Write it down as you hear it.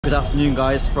Good afternoon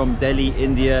guys from Delhi,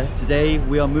 India. Today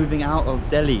we are moving out of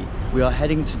Delhi. We are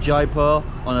heading to Jaipur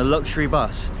on a luxury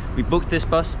bus. We booked this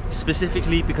bus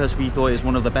specifically because we thought it was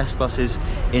one of the best buses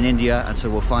in India, and so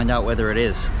we'll find out whether it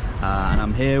is. And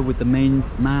I'm here with the main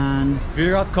man,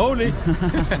 Virat Kohli.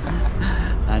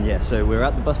 And yeah, so we're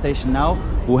at the bus station now.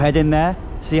 We'll head in there,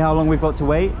 see how long we've got to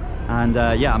wait. And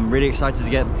yeah, I'm really excited to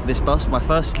get this bus, my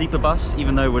first sleeper bus,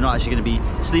 even though we're not actually going to be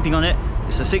sleeping on it.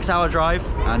 It's a 6-hour drive,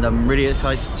 and I'm really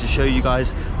excited to show you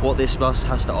guys what this bus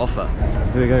has to offer.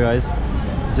 Here we go guys,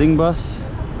 Zing bus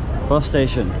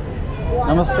station.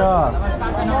 Namaskar.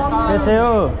 Kaise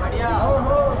ho?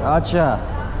 Acha.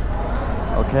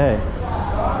 Okay.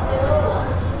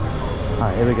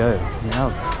 Alright, here we go.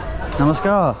 Yeah.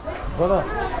 Namaskar. Brother,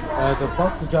 the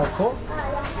bus to Jaipur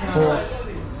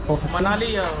for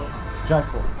Manali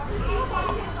Jaipur.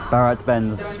 Bharat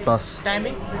Benz bus.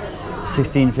 timing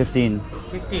 16:15.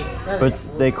 50. But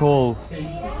they call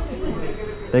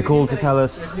to tell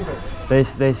us, they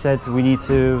said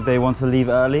they want to leave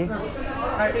early.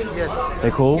 13, yes. They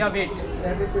call? Yeah, wait.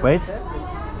 Wait?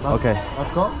 Okay.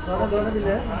 Let's go.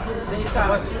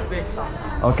 Wait.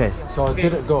 Okay. So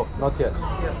did it go? Not yet.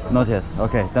 Not yet.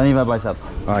 Okay. Danivad Baisab.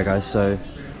 Alright guys, so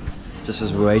just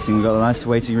as we're waiting, we've got a nice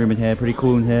waiting room in here, pretty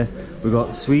cool in here. We've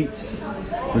got sweets,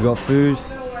 we've got food.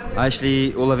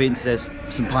 Actually, all I've eaten today is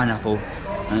some pineapple,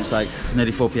 and it's like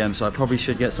nearly 4 PM, so I probably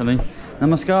should get something.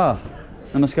 Namaskar.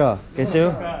 Namaskar. Kaise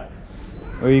ho?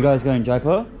 Where are you guys going?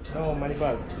 Jaipur? No,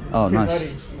 Manipal. Oh,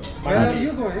 nice. Where are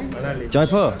you going? Manali.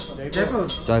 Jaipur? Jaipur.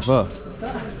 Jaipur.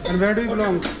 And where do you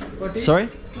belong? Sorry?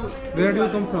 Where do you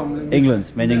come from?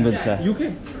 England. Main England, sir.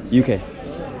 UK. UK.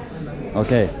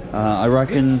 Okay. I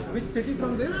reckon Which city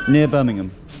from there? near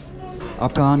Birmingham.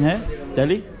 Aap kahan hai?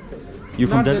 Delhi? You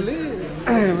from Not Delhi?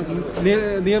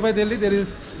 Nearby Delhi, there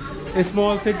is a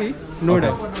small city,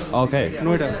 Noida. Okay.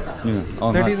 Noida. Yeah.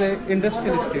 Oh, That nice. is an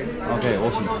industrial estate. Okay,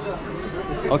 awesome.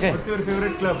 Okay. What's your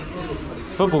favorite club?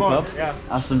 Football club? Yeah.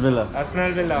 Aston Villa.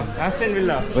 Aston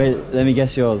Villa. Wait, let me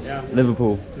guess yours. Yeah.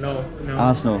 Liverpool. No.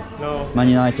 Arsenal. No. Man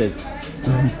United.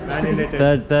 Man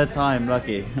United. Third time,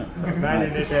 lucky. Man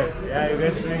United. Yeah, you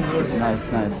guys doing good. Nice.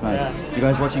 Yeah. You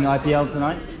guys watching IPL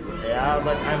tonight? Yeah,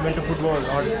 but I'm into football,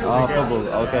 not Oh, cricket. football.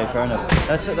 Okay, fair enough.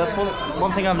 That's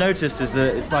one thing I've noticed is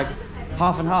that it's like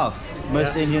half and half.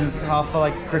 Most Indians half for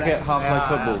like cricket, half like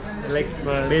football. Like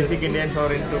basic Indians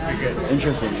are into cricket.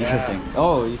 Interesting.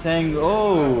 Oh, you're saying,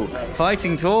 oh,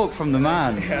 fighting talk from the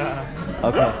man. Yeah.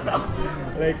 Okay.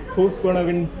 Like who's gonna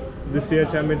win this year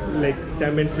Champions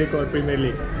League or Premier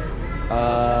League?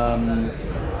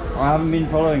 I haven't been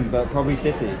following, but probably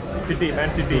City.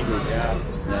 Man City. Yeah.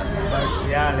 But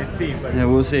yeah, let's see. But Yeah,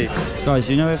 we'll see. Guys,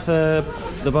 do you know if the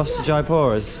bus to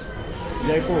Jaipur is?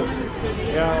 Jaipur.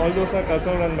 Yeah, all those are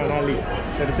Kasol and Manali.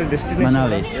 There is a destination.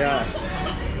 Manali. Yeah.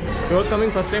 You're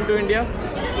coming first time to India?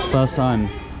 First time.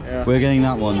 Yeah. We're getting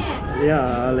that one.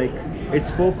 Yeah, like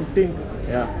it's 4:15.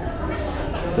 Yeah.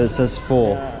 But it says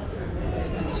 4.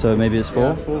 Yeah. So maybe it's 4?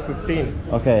 Yeah, 4:15.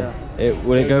 Okay. Yeah.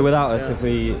 Will it go without us Yeah.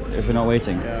 if we're not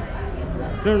waiting? Yeah.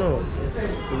 No.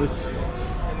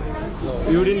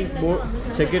 You didn't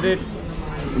check it?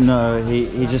 No,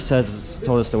 he just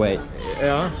told us to wait.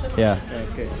 Yeah. Yeah.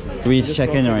 Okay. Do we need to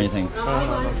check in or anything?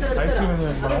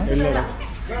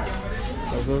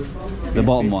 The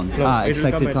bottom one. No, it will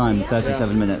expected come time,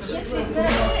 37 minutes.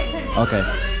 Okay.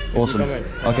 Awesome. It will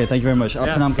come Okay, thank you very much.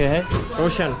 Aapka naam kya hai?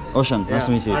 Roshan. Oshan. Nice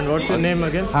to meet you. And what's your name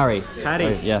again? Harry. Harry.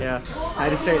 Oh, yeah.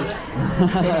 Harry Styles.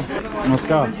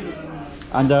 Namaskar.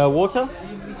 And water?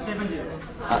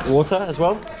 Water as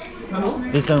well?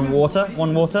 This is water?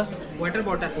 One water? Water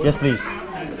bottle. Yes, please.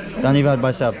 Danivad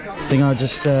Baisab. I think I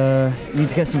just need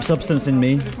to get some substance in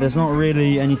me. There's not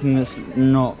really anything that's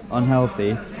not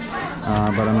unhealthy.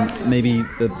 But maybe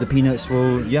the peanuts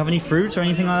will... You have any fruit or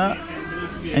anything like that?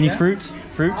 Any fruit?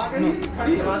 Fruit?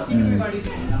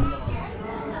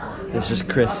 There's just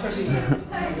crisps.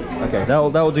 Okay, that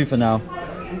will do for now.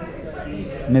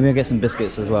 Maybe I'll get some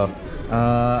biscuits as well.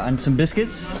 And some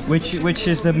biscuits. Which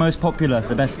is the most popular,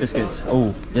 the best biscuits?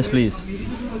 Oh, yes please.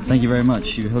 Thank you very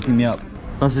much. You're hooking me up.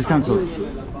 Bus is cancelled.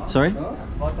 Sorry?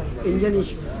 Engine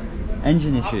issue.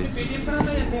 Engine issue.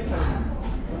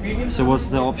 So what's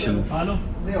the option?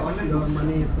 Your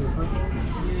money is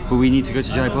refunded. But we need to go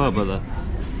to Jaipur, brother.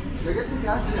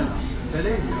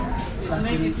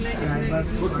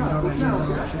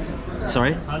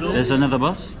 Sorry? There's another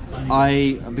bus?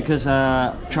 Because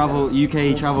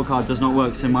UK travel card does not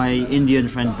work, so my Indian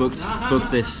friend booked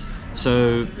this.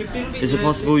 So is it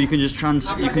possible you can just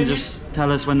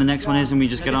tell us when the next one is and we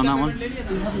just get on that one?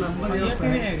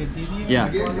 Yeah.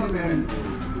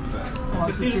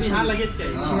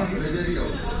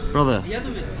 Brother,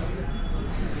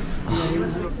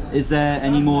 is there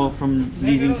any more from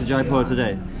leaving to Jaipur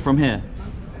today? From here?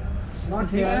 Not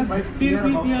here, but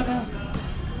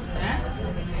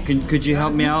Could you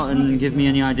help me out and give me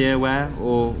any idea where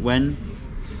or when?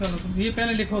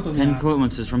 10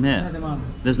 kilometers from here.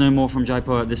 There's no more from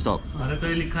Jaipur at this stop.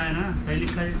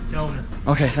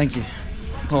 Okay, thank you.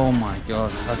 Oh my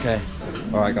god. Okay.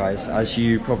 Alright guys, as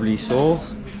you probably saw,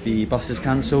 the bus is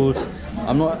cancelled.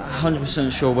 I'm not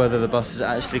 100% sure whether the bus is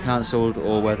actually cancelled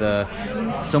or whether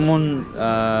someone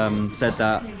said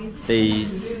that they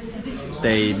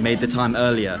made the time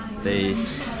earlier. They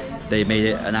made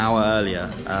it an hour earlier.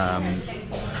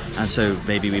 And so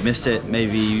maybe we missed it,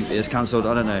 maybe it's cancelled,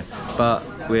 I don't know. But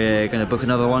we're gonna book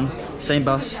another one. Same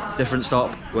bus, different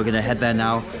stop. We're gonna head there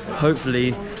now.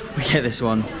 Hopefully we get this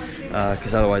one,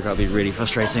 because otherwise that'll be really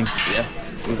frustrating. Yeah,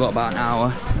 we've got about an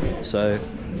hour, so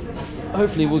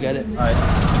hopefully we'll get it. All right,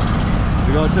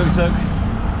 we got a tuk-tuk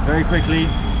very quickly.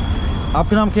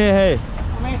 Aapka naam kya hai?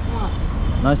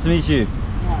 Nice to meet you.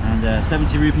 And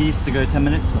 70 rupees to go 10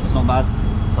 minutes. That's not bad.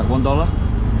 It's like $1.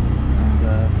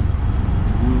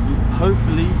 And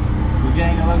hopefully we're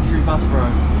getting a luxury bus, bro.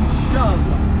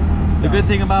 The good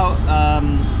thing about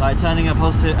like turning a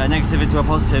negative into a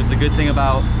positive, the good thing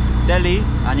about Delhi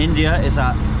and India is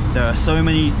that there are so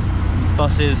many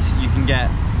buses you can get.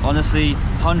 Honestly,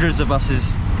 hundreds of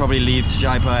buses probably leave to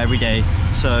Jaipur every day,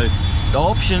 so the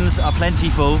options are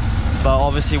plentiful. But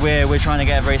obviously we're trying to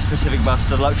get a very specific bus,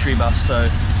 the luxury bus. So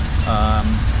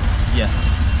yeah,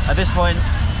 at this point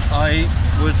I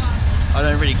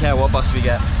don't really care what bus we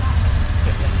get.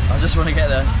 I just want to get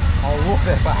there. I'll walk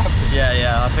there if I have to.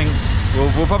 Yeah, I think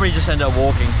we'll probably just end up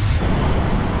walking.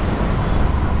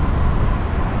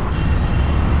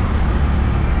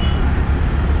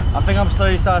 I think I'm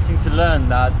slowly starting to learn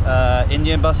that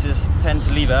Indian buses tend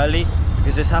to leave early,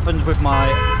 because this happened with my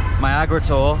Agra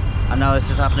tour, and now this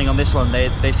is happening on this one.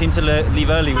 They seem to leave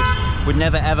early, which would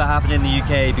never ever happen in the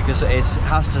UK, because it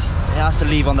has to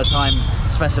leave on the time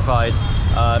specified.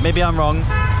 Maybe I'm wrong,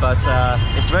 but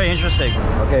it's very interesting.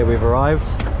 Okay, we've arrived.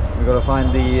 We've got to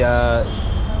find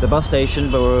the bus station,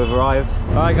 but we've arrived.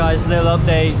 All right guys, little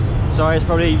update. Sorry, it's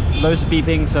probably loads of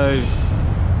beeping, so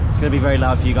it's gonna be very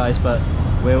loud for you guys, but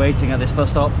we're waiting at this bus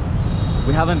stop.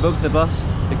 We haven't booked the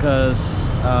bus because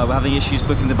we're having issues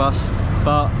booking the bus,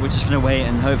 but we're just gonna wait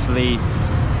and hopefully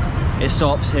it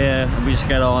stops here and we just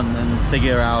get on and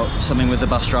figure out something with the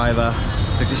bus driver,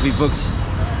 because we've booked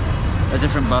a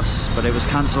different bus but it was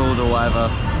cancelled or whatever.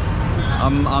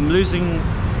 I'm losing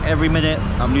every minute.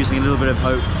 I'm losing a little bit of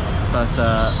hope, but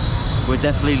we're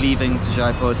definitely leaving to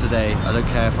Jaipur today. I don't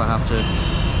care if I have to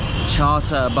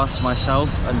charter a bus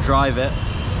myself and drive it.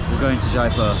 We're going to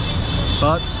Jaipur,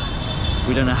 but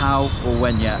we don't know how or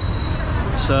when yet.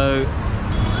 So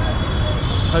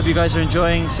hope you guys are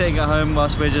enjoying sitting at home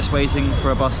whilst we're just waiting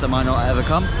for a bus that might not ever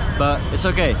come, but it's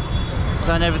okay.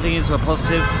 Turn everything into a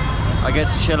positive. I get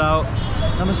to chill out.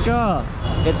 Namaskar.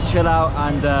 Get to chill out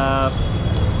and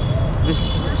listen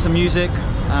to some music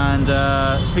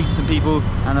and speak to some people,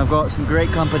 and I've got some great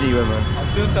company with her.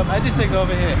 I'm doing some editing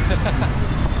over here.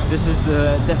 This is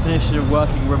the definition of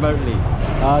working remotely.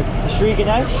 Shri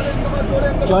Ganesh?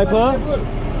 Jaipur?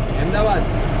 Ahmedabad.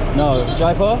 No,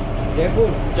 Jaipur? Jaipur.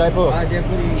 Jaipur.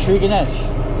 Jaipur. Shri Ganesh?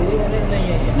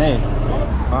 No.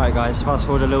 Alright guys, fast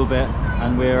forward a little bit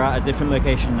and we're at a different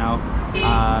location now.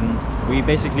 We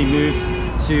basically moved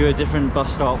to a different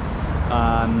bus stop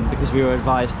because we were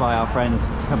advised by our friend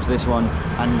to come to this one,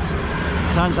 and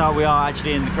turns out we are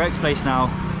actually in the correct place now.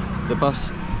 The bus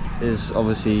is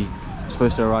obviously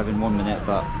supposed to arrive in 1 minute,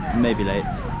 but maybe late,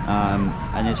 and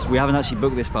we haven't actually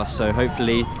booked this bus, so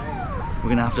hopefully we're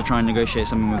gonna have to try and negotiate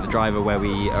something with the driver where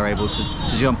we are able to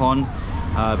jump on,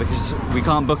 because we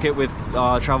can't book it with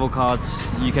our travel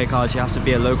cards, UK cards. You have to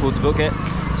be a local to book it.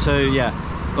 So yeah,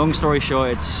 long story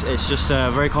short, it's just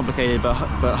very complicated, but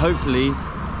hopefully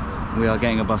we are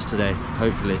getting a bus today,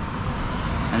 hopefully,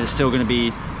 and it's still going to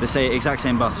be the exact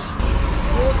same bus.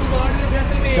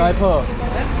 Jaipur.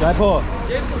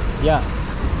 Yeah,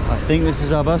 I think this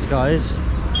is our bus, guys.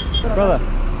 Brother.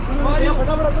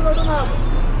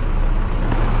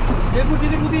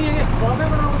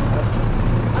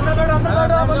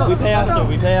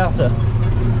 We pay after.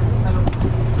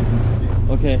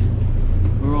 Okay,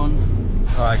 we're on.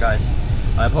 Alright guys,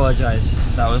 I apologize.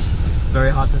 That was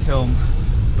very hard to film,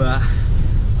 but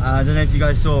I don't know if you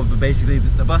guys saw, but basically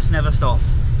the bus never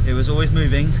stopped. It was always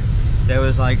moving. There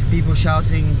was like people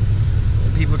shouting,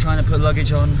 people trying to put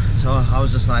luggage on, so I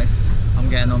was just like, I'm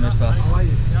getting on this bus.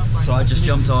 So I just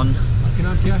jumped on,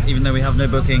 even though we have no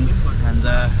booking. and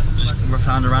just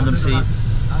found a random seat,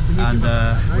 and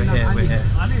we're here.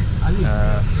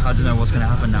 I don't know what's going to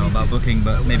happen now about booking,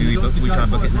 but maybe we try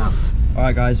and book it now. All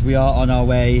right, guys, we are on our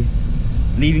way,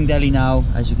 leaving Delhi now.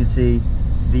 As you can see,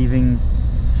 leaving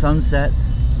sunset.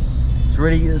 It's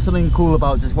really something cool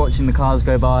about just watching the cars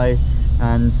go by,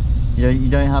 and you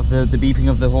don't have the beeping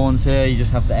of the horns here. You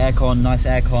just have the aircon, nice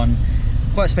aircon,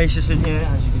 quite spacious in here.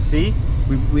 As you can see,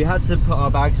 we had to put our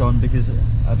bags on because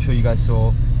I'm sure you guys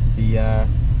saw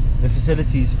the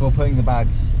facilities for putting the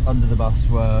bags under the bus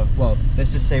were, well,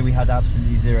 let's just say we had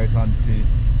absolutely zero time to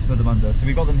put them under, so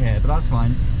we got them here, but that's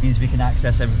fine. It means we can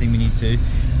access everything we need to.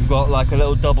 We've got like a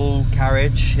little double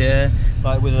carriage here,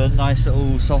 like with a nice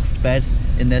little soft bed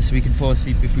in there, so we can fall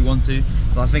asleep if we want to.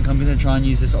 But I think I'm going to try and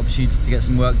use this opportunity to get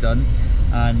some work done.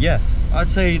 And yeah,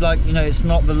 I'd say, like, it's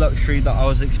not the luxury that I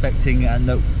was expecting and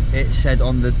that it said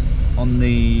on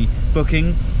the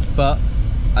booking, but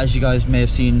as you guys may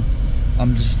have seen,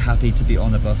 I'm just happy to be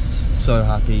on a bus, so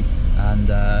happy. And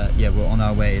yeah, we're on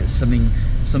our way. It's something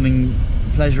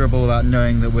pleasurable about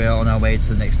knowing that we're on our way to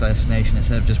the next destination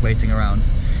instead of just waiting around.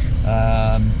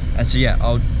 And so yeah,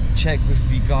 I'll check with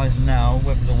you guys now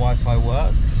whether the Wi-Fi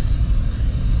works.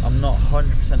 I'm not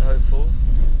 100% hopeful.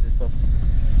 This bus,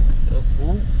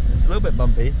 it's a little bit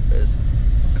bumpy, but it's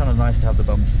kind of nice to have the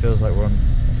bumps. It feels like we're on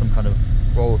some kind of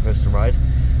roller coaster ride.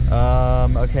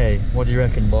 Okay, what do you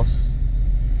reckon, boss?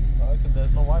 I reckon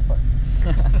there's no Wi-Fi.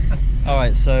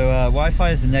 Alright, so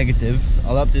Wi-Fi is the negative.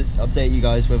 I'll update you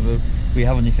guys whether we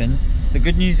have anything. The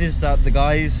good news is that the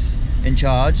guys in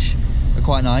charge are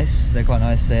quite nice. They're quite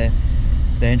nice. They're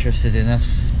interested in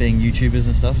us being YouTubers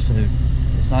and stuff, so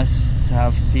it's nice to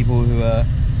have people who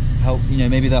help,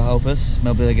 maybe they'll help us,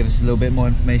 maybe they'll give us a little bit more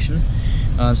information.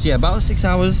 So yeah, about 6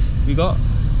 hours we got,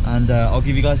 and I'll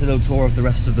give you guys a little tour of the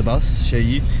rest of the bus to show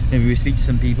you. Maybe we speak to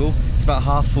some people. It's about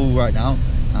half full right now,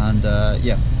 and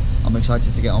yeah, I'm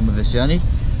excited to get on with this journey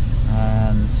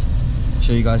and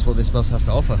show you guys what this bus has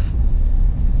to offer.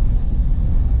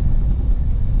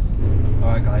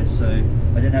 Alright guys, so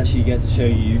I didn't actually get to show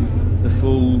you the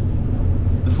full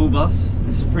bus.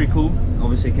 This is pretty cool.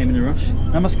 Obviously it came in a rush.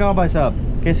 Namaskar bhai sahab.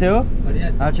 Kaise ho?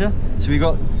 Acha. So we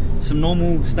got some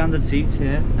normal standard seats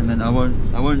here, and then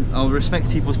I'll respect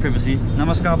people's privacy.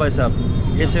 Namaskar bhai sahab.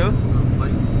 Kaise ho?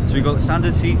 So we got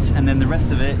standard seats, and then the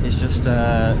rest of it is just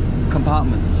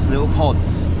compartments, little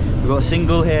pods. We've got a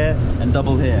single here and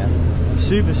double here.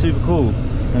 Super cool.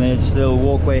 And then just a little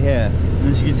walkway here. And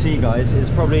as you can see, guys, it's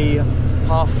probably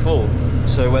half full.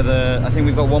 So I think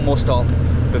we've got one more stop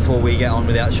before we get on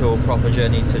with the actual proper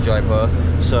journey to Jaipur.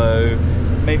 So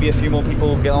maybe a few more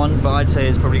people get on, but I'd say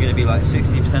it's probably going to be like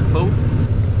 60% full.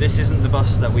 This isn't the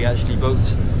bus that we actually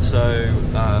booked, so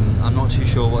I'm not too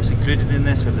sure what's included in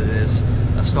this, whether there's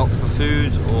a stop for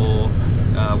food or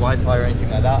Wi-Fi or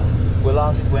anything like that. We'll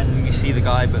ask when we see the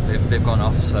guy, but they've gone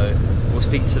off, so we'll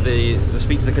speak to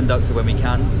the conductor when we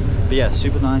can. But yeah,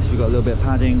 super nice. We've got a little bit of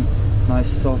padding, nice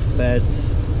soft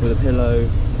beds with a pillow,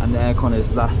 and the aircon is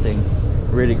blasting.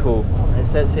 Really cool. It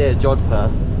says here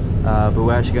Jodhpur, but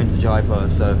we're actually going to Jaipur,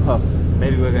 so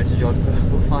maybe we're going to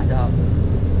Jodhpur. We'll find out.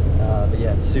 But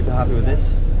yeah, super happy with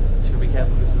this. Just gotta be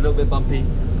careful. It's a little bit bumpy,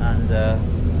 and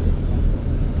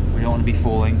we don't want to be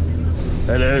falling.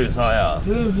 Hello, Saya.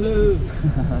 Hello.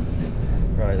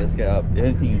 Right, let's get up. The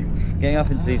only thing is, getting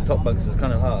up into these top bunks is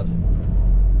kind of hard.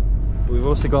 But we've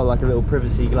also got like a little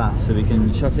privacy glass, so we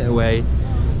can shut it away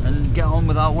and get on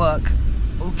with our work.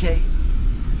 Okay,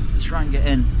 let's try and get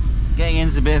in. Getting in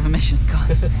is a bit of a mission,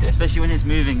 guys, especially when it's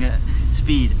moving at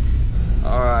speed.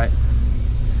 All right.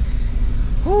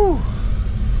 Whew.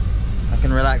 I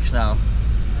can relax now.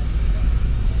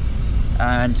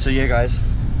 And so yeah, guys,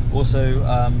 also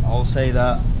I'll say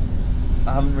that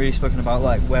I haven't really spoken about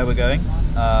like where we're going.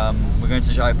 We're going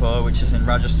to Jaipur, which is in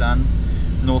Rajasthan,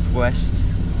 northwest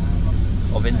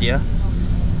of India.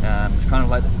 It's kind of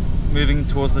like moving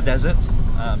towards the desert,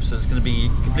 so it's going to be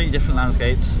completely different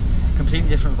landscapes, completely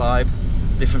different vibe,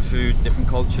 different food, different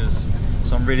cultures.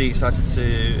 So I'm really excited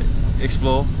to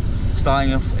explore,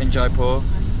 starting off in Jaipur,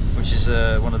 which is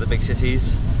one of the big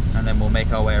cities, and then we'll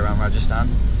make our way around Rajasthan.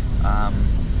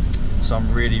 So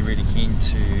I'm really keen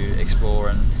to explore,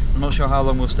 and I'm not sure how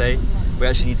long we'll stay. We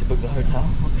actually need to book the hotel.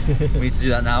 We need to do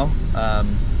that now,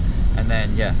 and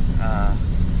then yeah,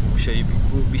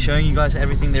 we'll be showing you guys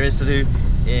everything there is to do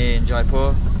in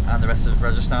Jaipur and the rest of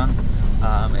Rajasthan.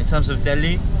 In terms of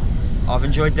Delhi, I've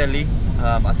enjoyed Delhi.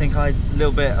 I think I a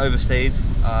little bit overstayed.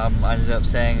 I ended up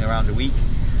staying around a week.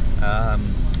 I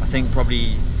think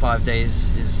probably 5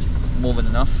 days is more than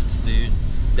enough to do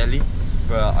Delhi,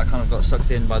 but I kind of got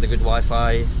sucked in by the good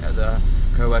Wi-Fi at the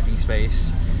co-working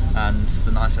space and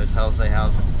the nice hotels they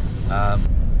have.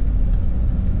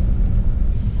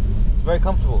 It's very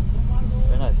comfortable,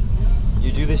 very nice.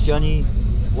 You do this journey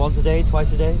once a day,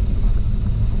 twice a day?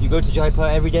 You go to Jaipur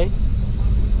every day?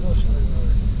 No, sorry,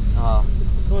 no.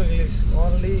 No English,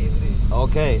 only Hindi.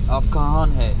 Okay, आप कहाँ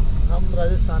हैं? हम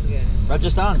राजस्थान के हैं.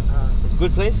 Rajasthan? It's a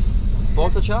good place?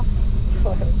 बहुत अच्छा?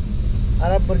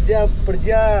 अरे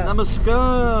पर्जा.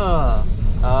 Namaskar.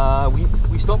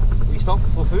 We stop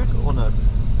for food or no?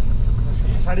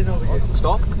 9:30 बजे.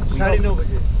 Stop? 9:30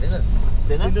 बजे.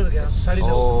 Dinner? Dinner क्या?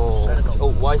 9:30.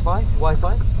 Oh, Wi-Fi?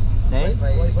 Wi-Fi? Nay?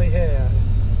 Wi-Fi है यार.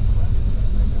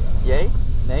 Yay?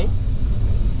 Nay?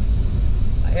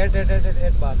 8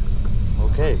 baht.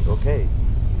 Okay.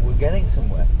 We're getting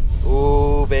somewhere.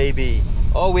 Oh, baby.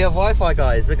 Oh, we have Wi-Fi,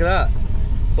 guys. Look at that.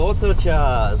 Bahut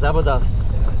acha. Zabardast.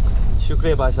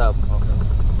 Shukriya, bhai sahab.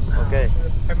 Okay.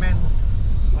 Payment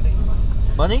money.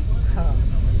 Money?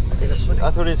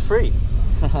 I thought it's free.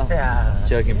 Yeah.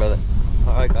 Joking, brother.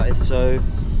 Alright, guys. So,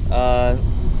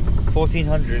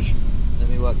 1400. Let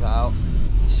me work that out.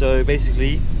 So,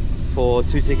 basically, for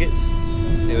 2 tickets,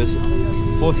 it was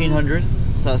 1400.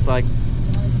 So that's like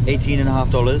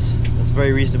 $18.50. That's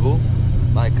very reasonable.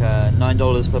 Like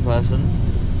 $9 per person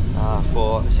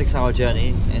for a 6-hour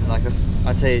journey in like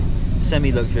I'd say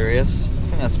semi-luxurious. I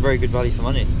think that's very good value for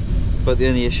money. But the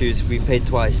only issue is we've paid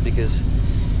twice because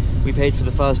we paid for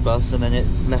the first bus and then it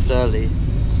left early.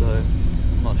 So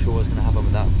I'm not sure what's going to happen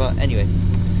with that. But anyway,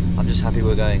 I'm just happy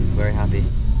we're going. Very happy.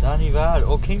 Danivad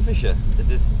or Kingfisher? Is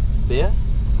this beer?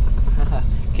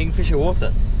 Kingfisher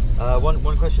water.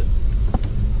 One question.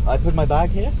 I put my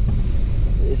bag here.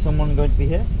 Is someone going to be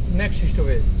here? Next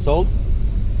stoppage. Sold?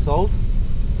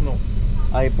 No.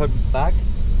 I put bag?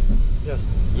 Yes.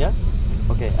 Yeah?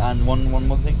 Okay, and one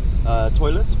more thing.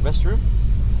 Toilet? Restroom?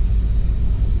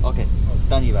 Okay.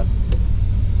 Done you, bad.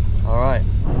 Alright.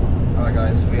 Alright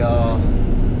guys,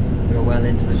 we're well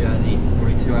into the journey.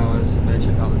 Probably 2 hours. I'm gonna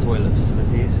check out the toilet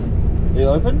facilities. Are you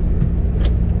open?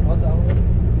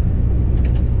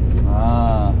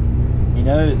 Ah. He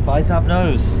knows, Bicep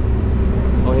knows.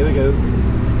 Oh, here we go.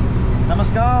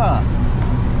 Namaskar.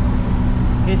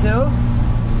 Kaise ho?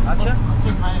 Acha?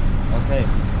 Okay.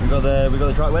 We got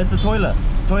the try. Where's the toilet?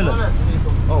 Toilet.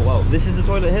 Oh wow, this is the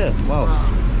toilet here. Wow.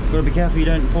 Gotta be careful you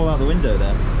don't fall out the window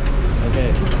there.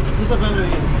 Okay.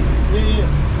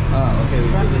 Ah, okay. We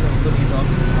put these on.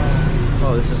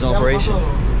 Oh, this is an operation.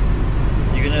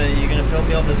 You gonna film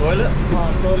me on the toilet?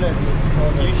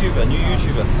 YouTuber, new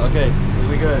YouTuber. Okay, here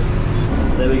we go.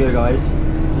 So there we go, guys.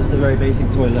 Just a very basic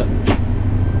toilet.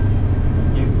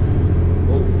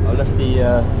 Oh, I left these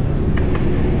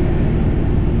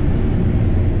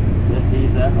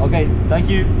there. Okay, thank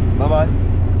you. Bye bye.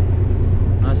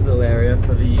 Nice little area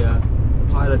for the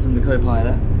pilot and the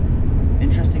co-pilot.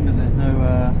 Interesting that there's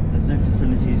no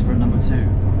facilities for a number 2.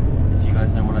 If you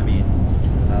guys know what I mean.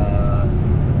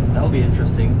 That'll be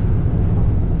interesting.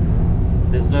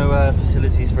 There's no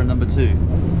facilities for a number 2.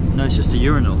 No, it's just a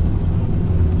urinal.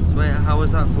 So wait, how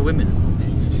was that for women?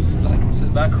 You just like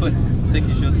sit backwards, take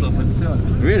your shirts off and sit on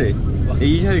it. Really? Are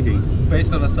you joking?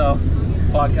 Based on a South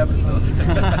Park episode.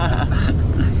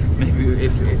 Maybe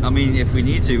if we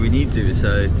need to, we need to.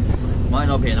 So might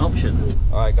not be an option.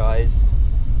 All right, guys.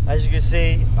 As you can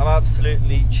see, I'm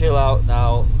absolutely chill out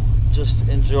now, just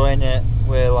enjoying it.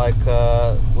 We're like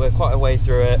we're quite a way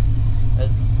through it.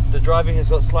 The driving has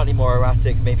got slightly more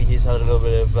erratic. Maybe he's had a little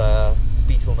bit of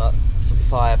beetle nut, some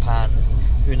fire pan,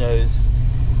 who knows,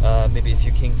 maybe a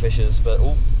few kingfishers, but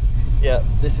oh yeah,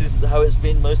 this is how it's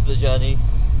been most of the journey.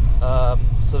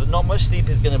 So not much sleep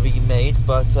is going to be made,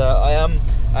 but I am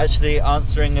actually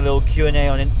answering a little Q&A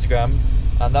on Instagram,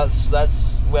 and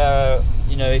that's where,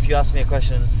 you know, if you ask me a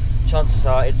question, chances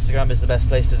are Instagram is the best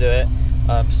place to do it.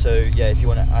 So yeah, if you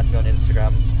want to add me on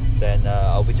Instagram, then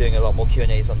I'll be doing a lot more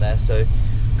Q&As on there, so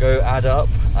go add up.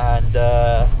 And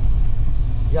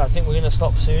yeah, I think we're going to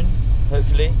stop soon,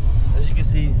 hopefully. As you can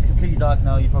see, it's completely dark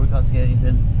now, you probably can't see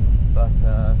anything, but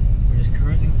we're just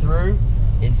cruising through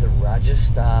into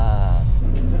Rajasthan.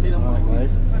 Alright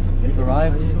guys, we've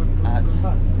arrived at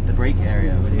the break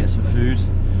area. We're gonna get some food.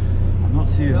 I'm not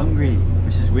too hungry,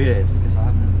 which is weird because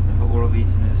all I've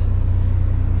eaten is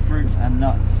fruit and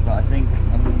nuts, but I think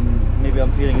maybe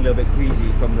I'm feeling a little bit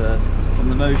queasy from the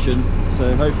motion,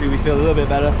 so hopefully we feel a little bit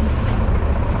better.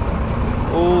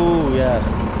 Oh yeah,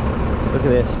 look at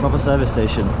this, proper service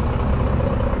station.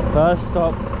 First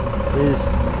stop is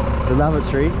the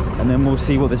lavatory, and then we'll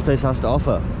see what this place has to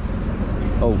offer.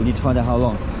 Oh, we need to find out how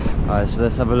long. Alright, so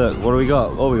let's have a look. What do we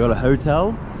got? Oh, we got a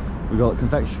hotel, we got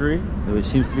confectionery, which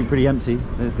seems to be pretty empty.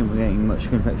 I don't think we're getting much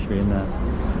confectionery in there.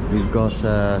 We've got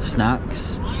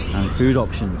snacks and food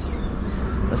options.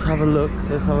 Let's have a look.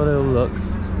 Let's have a little look.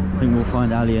 I think we'll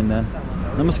find Ali in there.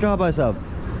 Namaskar, bhai sahab.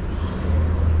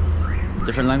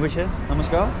 Different language here?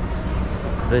 Namaskar?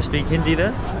 Do they speak Hindi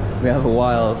there? We have a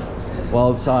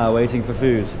wild sire waiting for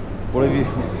food. What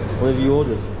have you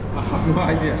ordered? I have no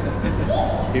idea.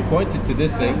 He pointed to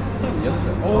this thing. Yes,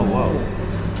 sir. Oh, wow.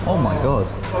 Oh my god.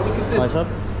 Oh, look at this. Bhai sahab?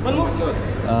 One more.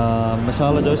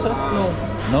 Masala dosa? No.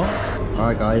 No?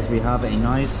 Alright guys, we have a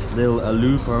nice little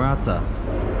aloo paratha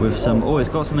with some, oh, it's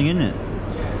got something in it.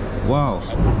 Wow.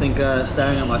 I think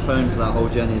staring at my phone for that whole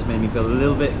journey has made me feel a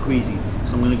little bit queasy.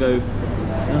 So I'm gonna go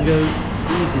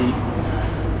easy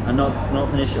and not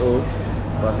finish it all.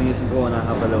 But I think it's important I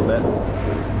have a little bit.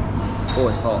 Oh,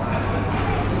 it's hot.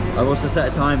 I've also set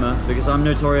a timer because I'm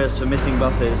notorious for missing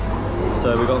buses.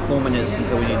 So we've got 4 minutes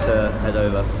until we need to head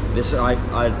over. This I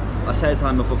set a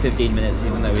timer for 15 minutes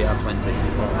even though we have 20.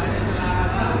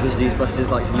 Because these buses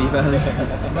like to leave early.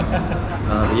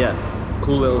 But yeah,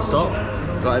 cool little stop.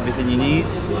 Got everything you need.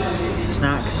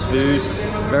 Snacks, food,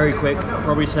 very quick.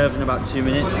 Probably served in about 2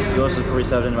 minutes. Yours is probably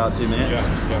served in about 2 minutes.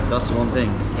 Yeah. That's the one thing.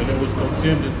 And it was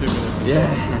consumed in 2 minutes.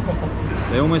 Yeah.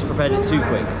 They almost prepared it too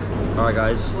quick. Alright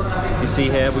guys, you see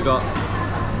here we got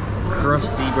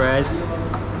crusty bread,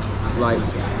 like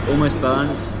almost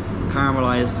burnt,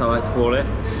 caramelized I like to call it,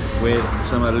 with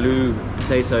some aloo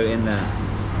potato in there.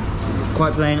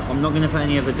 Quite plain. I'm not going to put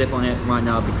any of the dip on it right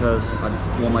now because I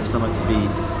want my stomach to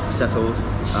be settled,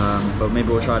 but maybe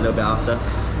we'll try a little bit after.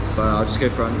 But I'll just go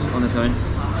for it on its own.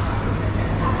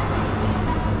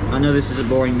 I know this is a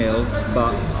boring meal,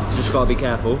 but just gotta be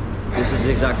careful. This is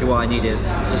exactly what I needed.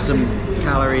 Just some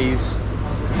calories,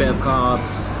 a bit of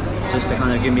carbs, just to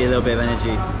kind of give me a little bit of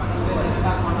energy.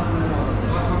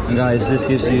 And guys, this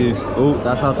gives you, oh,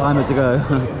 that's our timer to go.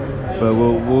 But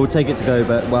we'll take it to go,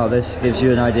 but wow, this gives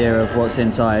you an idea of what's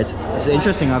inside. It's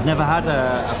interesting, I've never had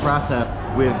a paratha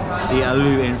with the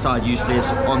aloo inside. Usually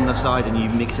it's on the side and you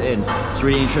mix it in. It's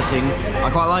really interesting. I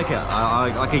quite like it.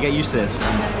 I could get used to this.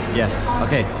 And yeah,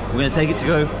 okay, we're gonna take it to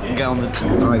go and get on the...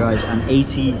 Alright guys, and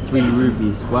 83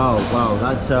 rupees. Wow,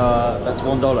 that's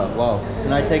 $1. Wow.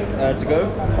 Can I take to go?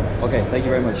 Okay, thank you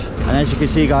very much. And as you can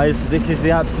see guys, this is the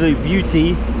absolute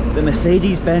beauty. The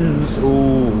Mercedes-Benz,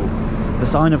 ooh. The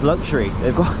sign of luxury.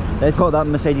 They've got that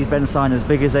Mercedes-Benz sign as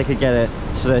big as they could get it,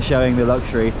 so they're showing the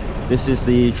luxury. This is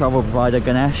the travel provider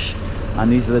Ganesh,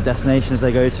 and these are the destinations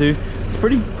they go to. It's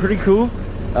pretty cool.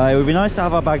 It would be nice to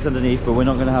have our bags underneath, but we're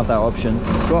not going to have that option.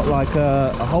 We've got like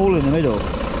a hole in the middle.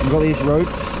 We've got these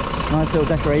ropes, nice little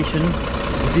decoration,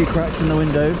 a few cracks in the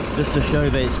window just to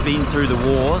show that it's been through the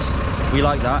wars. We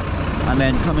like that. And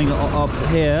then coming up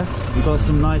here, we've got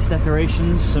some nice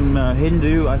decorations, some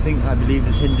Hindu, I believe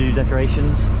it's Hindu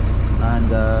decorations. And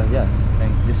yeah, I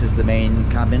think this is the main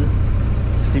cabin.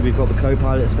 See, we've got the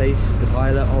co-pilot space, the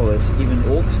pilot. Oh, there's even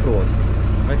aux cords.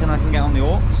 I reckon I can get on the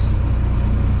aux.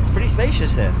 It's pretty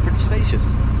spacious here, pretty spacious.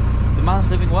 The man's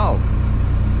living well.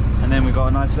 And then we've got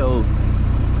a nice little,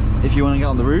 if you want to get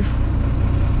on the roof,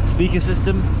 speaker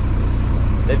system.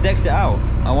 They've decked it out.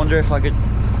 I wonder if I could.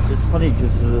 It's funny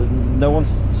because no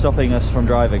one's stopping us from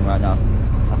driving right now.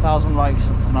 1,000 likes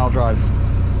and I'll drive.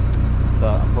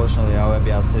 But unfortunately I won't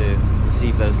be able to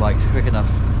receive those likes quick enough.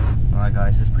 Alright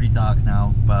guys, it's pretty dark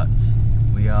now, but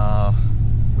we are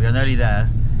nearly there,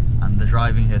 and the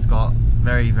driving has got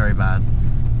very bad.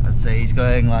 I'd say he's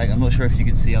going like, I'm not sure if you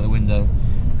can see out the window,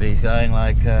 but he's going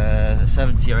like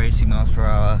 70 or 80 miles per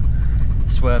hour,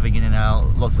 swerving in and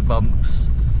out, lots of bumps.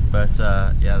 But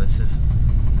yeah, this is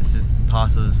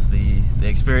part of the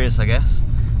experience, I guess,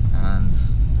 and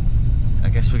I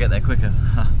guess we'll get there quicker.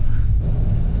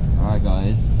 Alright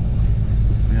guys,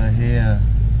 we are here.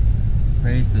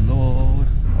 Praise the Lord.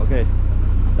 Okay,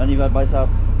 Dhanyavad bhai sahab.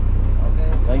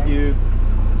 Okay. Thank you.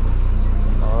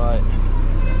 Alright,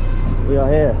 we are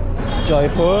here.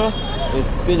 Jaipur.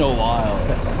 It's been a while.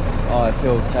 Oh, I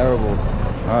feel terrible.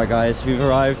 Alright guys, we've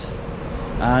arrived,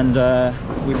 and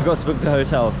we forgot to book the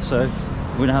hotel, so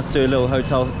we're gonna have to do a little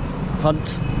hotel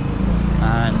hunt,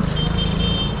 and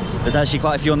there's actually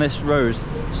quite a few on this road,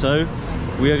 so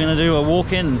we are going to do a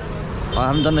walk-in. I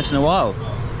haven't done this in a while,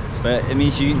 but it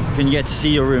means you can get to see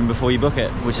your room before you book it,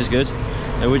 which is good.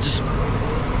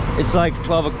 It's like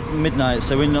 12 midnight,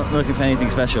 so we're not looking for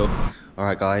anything special.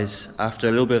 Alright guys, after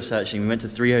a little bit of searching, we went to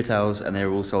 3 hotels and they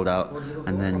were all sold out,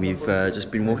 and then we've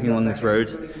just been walking along this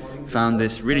road, found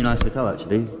this really nice hotel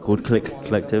actually called Click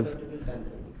Collective.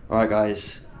 Alright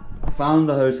guys, found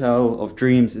the hotel of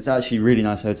dreams. It's actually a really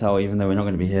nice hotel, even though we're not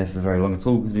going to be here for very long at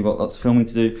all because we've got lots of filming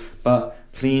to do. But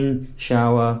clean,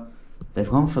 shower. They've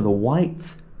gone for the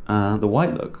white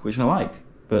look, which I like.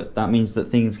 But that means that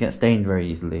things get stained very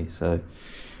easily. So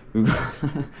we've got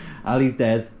Ali's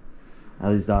dead.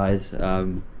 Ali's dies.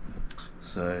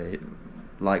 So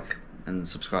like and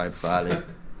subscribe for Ali.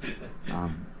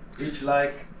 Each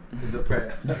like is a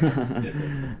prayer.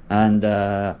 And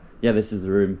yeah, this is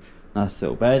the room. Nice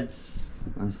little beds.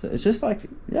 It's just like,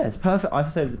 yeah, it's perfect. I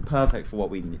say it's perfect for what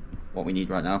we need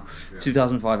right now. Yeah.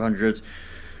 2,500.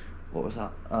 What was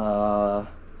that? $32.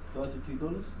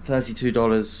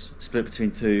 $32 split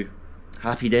between two.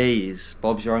 Happy days.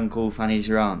 Bob's your uncle, Fanny's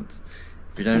your aunt.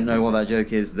 If you don't know what that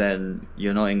joke is, then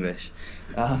you're not English.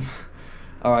 All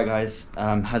right, guys.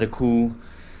 Had a cool,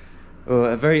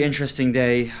 a very interesting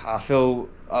day. I feel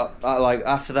like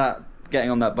after that, getting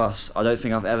on that bus, I don't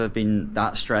think I've ever been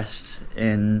that stressed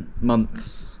in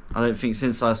months. I don't think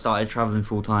since I started traveling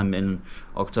full time in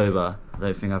October, I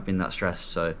don't think I've been that stressed.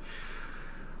 So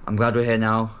I'm glad we're here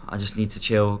now. I just need to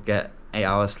chill, get 8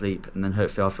 hours sleep, and then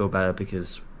hopefully I'll feel better,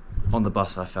 because on the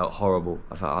bus I felt horrible.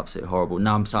 I felt absolutely horrible.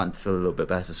 Now I'm starting to feel a little bit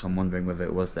better, so I'm wondering whether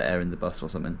it was the air in the bus or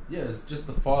something. Yeah, it's just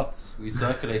the farts. We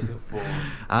circulated for...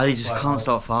 Ali just can't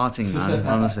stop farting, man,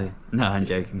 honestly. No, I'm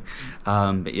joking.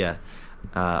 But yeah,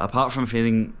 apart from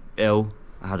feeling ill,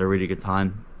 I had a really good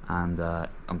time, and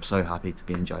I'm so happy to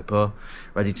be in Jaipur,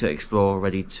 ready to explore,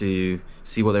 ready to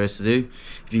see what there is to do.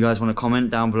 If you guys want to comment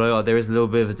down below, there is a little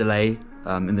bit of a delay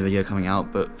in the video coming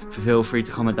out, but feel free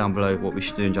to comment down below what we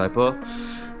should do in Jaipur.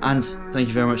 And thank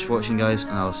you very much for watching, guys,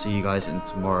 and I'll see you guys in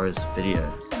tomorrow's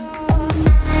video.